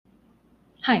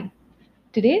Hi,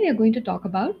 today we are going to talk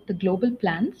about the global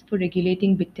plans for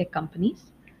regulating big tech companies,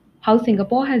 how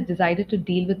Singapore has decided to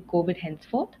deal with COVID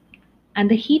henceforth, and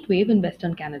the heat wave in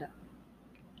Western Canada.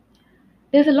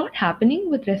 There's a lot happening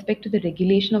with respect to the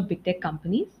regulation of big tech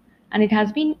companies, and it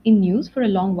has been in news for a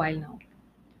long while now.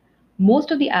 Most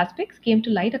of the aspects came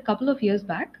to light a couple of years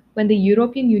back when the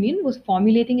European Union was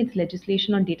formulating its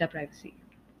legislation on data privacy.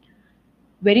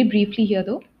 Very briefly here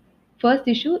though, first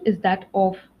issue is that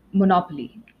of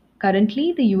monopoly.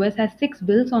 Currently, the US has six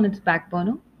bills on its back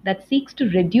burner that seeks to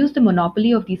reduce the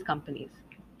monopoly of these companies.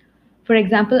 For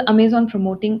example, Amazon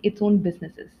promoting its own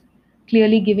businesses,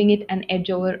 clearly giving it an edge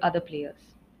over other players.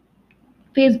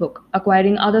 Facebook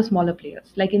acquiring other smaller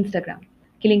players like Instagram,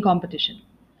 killing competition.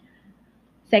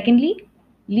 Secondly,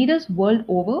 leaders world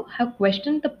over have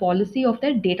questioned the policy of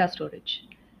their data storage.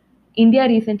 India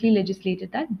recently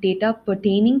legislated that data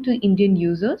pertaining to Indian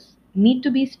users need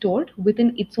to be stored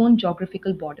within its own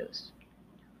geographical borders.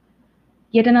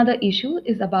 Yet another issue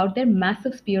is about their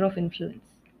massive sphere of influence,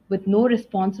 with no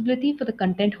responsibility for the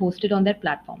content hosted on their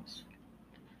platforms.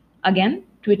 Again,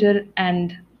 Twitter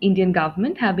and Indian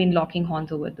government have been locking horns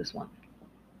over this one.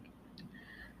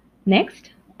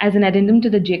 Next, as an addendum to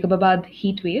the Jacobabad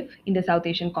heat wave in the South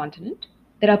Asian continent,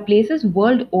 there are places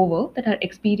world over that are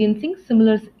experiencing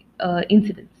similar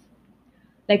incidents,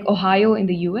 like Ohio in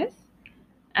the US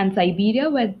and Siberia,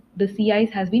 where the sea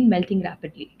ice has been melting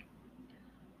rapidly.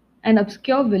 An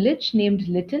obscure village named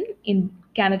Lytton in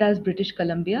Canada's British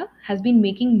Columbia has been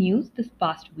making news this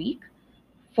past week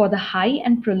for the high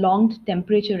and prolonged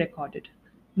temperature recorded,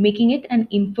 making it an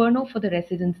inferno for the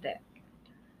residents there.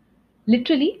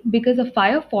 Literally, because a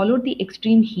fire followed the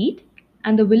extreme heat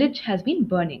and the village has been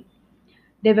burning.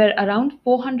 There were around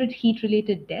 400 heat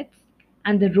related deaths,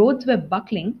 and the roads were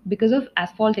buckling because of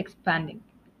asphalt expanding.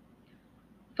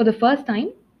 For the first time,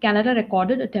 Canada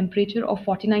recorded a temperature of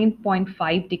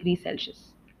 49.5 degrees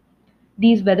Celsius.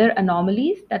 These weather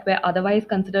anomalies that were otherwise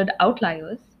considered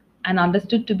outliers and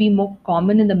understood to be more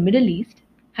common in the Middle East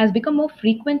has become more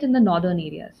frequent in the northern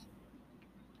areas.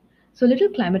 So little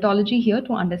climatology here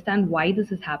to understand why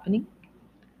this is happening.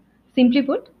 Simply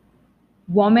put,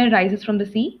 warm air rises from the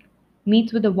sea,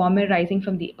 meets with the warm air rising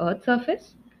from the Earth's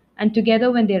surface, and together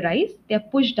when they rise, they are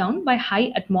pushed down by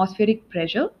high atmospheric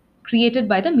pressure created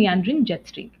by the meandering jet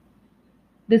stream.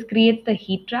 This creates the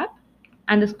heat trap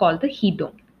and is called the heat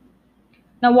dome.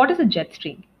 Now, what is a jet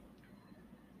stream?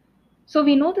 So,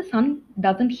 we know the sun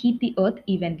doesn't heat the earth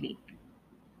evenly.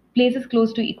 Places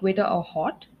close to equator are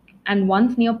hot, and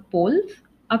ones near poles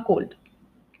are cold.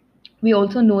 We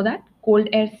also know that cold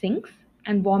air sinks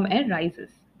and warm air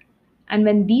rises. And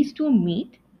when these two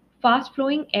meet, fast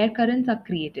flowing air currents are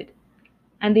created,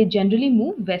 and they generally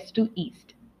move west to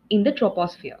east in the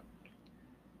troposphere.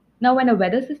 Now, when a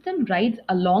weather system rides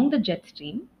along the jet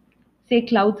stream, say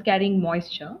clouds carrying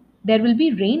moisture, there will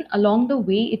be rain along the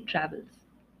way it travels.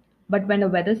 But when a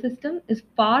weather system is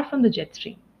far from the jet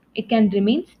stream, it can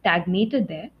remain stagnated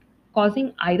there,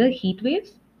 causing either heat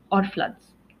waves or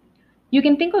floods. You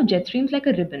can think of jet streams like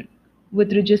a ribbon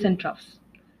with ridges and troughs.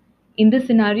 In this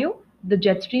scenario, the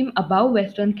jet stream above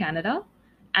western Canada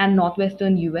and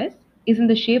northwestern US is in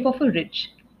the shape of a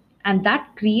ridge, and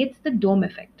that creates the dome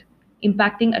effect,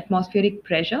 impacting atmospheric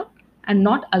pressure and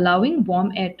not allowing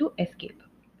warm air to escape.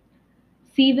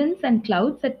 Sea winds and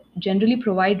clouds that generally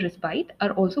provide respite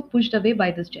are also pushed away by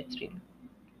this jet stream.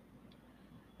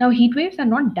 Now, heat waves are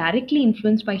not directly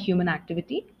influenced by human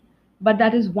activity, but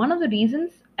that is one of the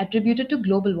reasons attributed to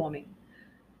global warming.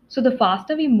 So, the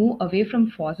faster we move away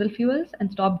from fossil fuels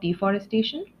and stop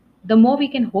deforestation, the more we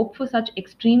can hope for such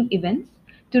extreme events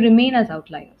to remain as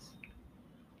outliers.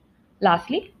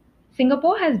 Lastly,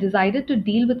 Singapore has decided to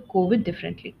deal with COVID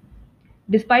differently.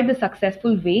 Despite the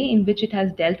successful way in which it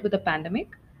has dealt with the pandemic,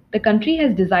 the country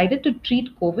has decided to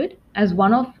treat COVID as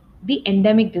one of the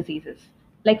endemic diseases,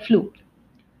 like flu.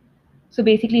 So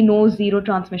basically, no zero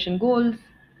transmission goals,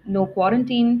 no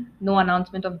quarantine, no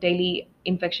announcement of daily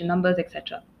infection numbers,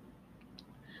 etc.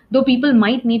 Though people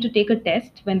might need to take a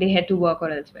test when they head to work or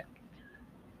elsewhere.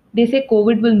 They say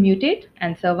COVID will mutate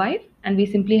and survive, and we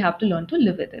simply have to learn to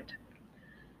live with it.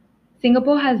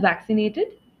 Singapore has vaccinated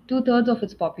two-thirds of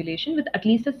its population with at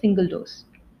least a single dose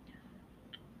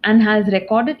and has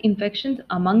recorded infections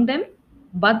among them,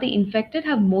 but the infected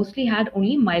have mostly had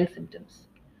only mild symptoms.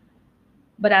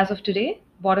 But as of today,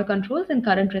 border controls and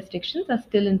current restrictions are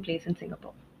still in place in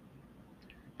Singapore.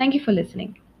 Thank you for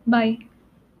listening. Bye.